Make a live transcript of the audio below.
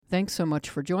Thanks so much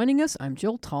for joining us. I'm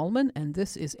Jill Tallman, and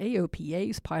this is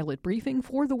AOPA's pilot briefing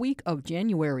for the week of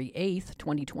January 8th,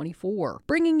 2024,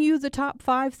 bringing you the top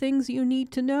 5 things you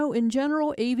need to know in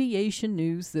general aviation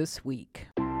news this week.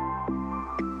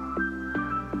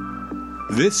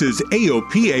 This is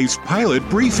AOPA's pilot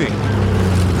briefing,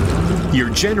 your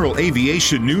general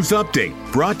aviation news update,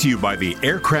 brought to you by the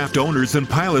Aircraft Owners and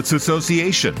Pilots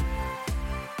Association.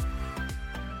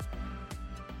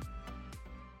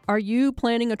 Are you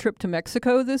planning a trip to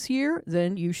Mexico this year?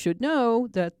 Then you should know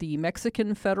that the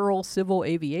Mexican Federal Civil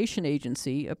Aviation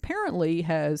Agency apparently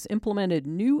has implemented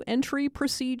new entry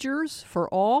procedures for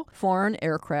all foreign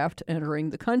aircraft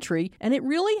entering the country, and it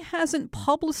really hasn't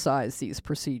publicized these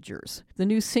procedures. The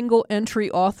new single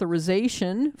entry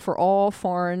authorization for all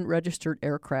foreign registered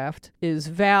aircraft is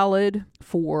valid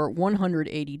for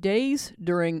 180 days.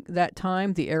 During that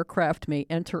time, the aircraft may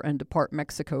enter and depart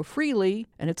Mexico freely,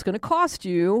 and it's going to cost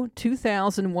you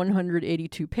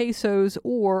 2,182 pesos,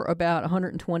 or about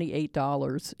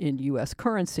 $128 in U.S.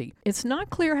 currency. It's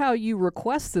not clear how you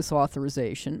request this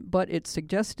authorization, but it's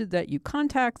suggested that you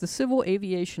contact the Civil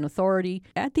Aviation Authority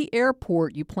at the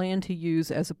airport you plan to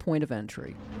use as a point of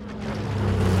entry.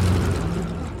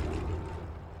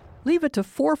 Leave it to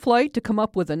ForeFlight to come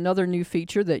up with another new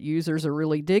feature that users are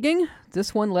really digging.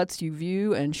 This one lets you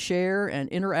view and share an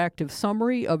interactive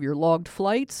summary of your logged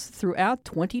flights throughout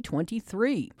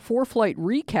 2023. ForeFlight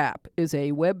Recap is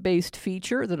a web-based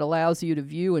feature that allows you to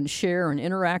view and share an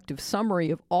interactive summary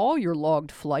of all your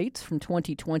logged flights from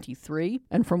 2023.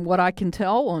 And from what I can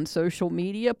tell on social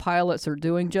media, pilots are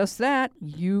doing just that.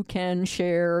 You can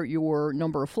share your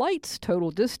number of flights, total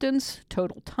distance,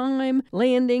 total time,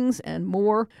 landings, and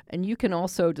more. And you can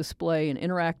also display an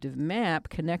interactive map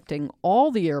connecting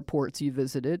all the airports you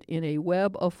visited in a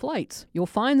web of flights. You'll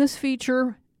find this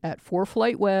feature at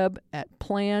ForeFlight Web at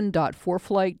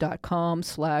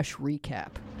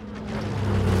plan.foreflight.com/recap.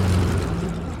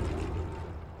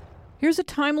 Here's a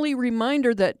timely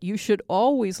reminder that you should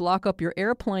always lock up your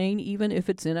airplane, even if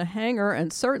it's in a hangar,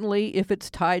 and certainly if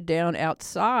it's tied down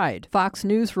outside. Fox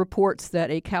News reports that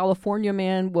a California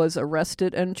man was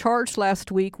arrested and charged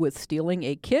last week with stealing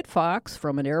a Kit Fox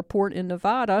from an airport in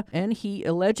Nevada, and he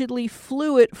allegedly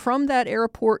flew it from that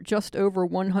airport just over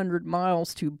 100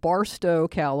 miles to Barstow,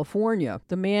 California.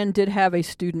 The man did have a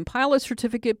student pilot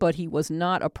certificate, but he was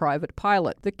not a private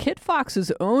pilot. The Kit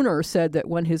Fox's owner said that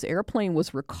when his airplane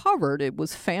was recovered, it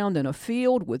was found in a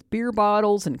field with beer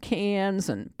bottles and cans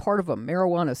and part of a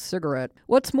marijuana cigarette.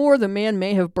 What's more, the man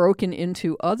may have broken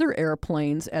into other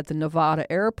airplanes at the Nevada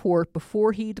airport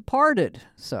before he departed.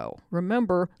 So,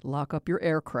 remember, lock up your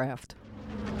aircraft.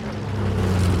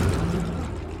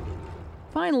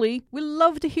 Finally, we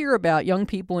love to hear about young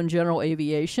people in general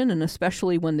aviation, and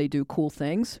especially when they do cool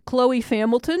things. Chloe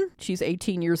Familton, she's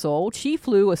 18 years old. She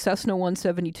flew a Cessna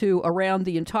 172 around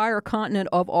the entire continent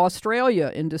of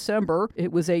Australia in December.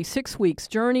 It was a 6-week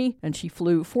journey, and she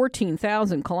flew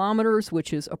 14,000 kilometers,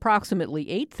 which is approximately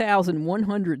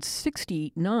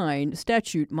 8,169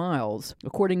 statute miles,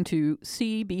 according to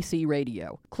CBC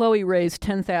Radio. Chloe raised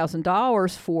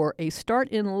 $10,000 for A Start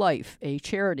in Life, a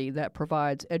charity that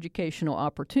provides educational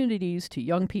opportunities to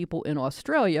young people in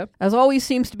Australia. As always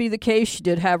seems to be the case, she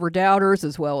did have her doubters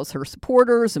as well as her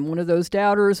supporters, and one of those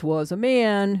doubters was a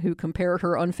man who compared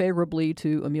her unfavorably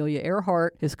to Amelia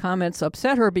Earhart. His comments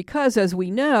upset her because, as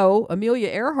we know, Amelia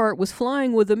Earhart was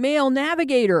flying with a male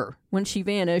navigator when she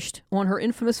vanished on her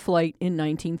infamous flight in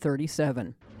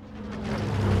 1937.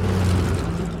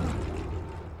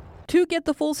 To get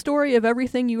the full story of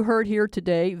everything you heard here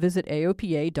today, visit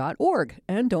AOPA.org.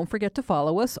 And don't forget to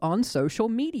follow us on social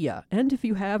media. And if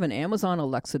you have an Amazon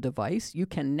Alexa device, you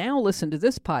can now listen to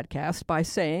this podcast by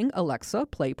saying, "Alexa,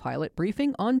 play Pilot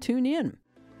Briefing" on TuneIn.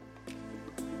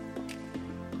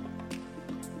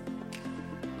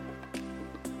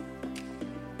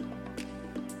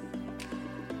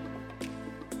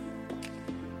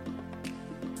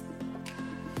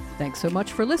 Thanks so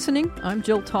much for listening. I'm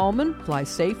Jill Tallman. Fly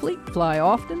safely, fly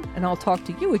often, and I'll talk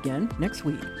to you again next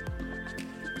week.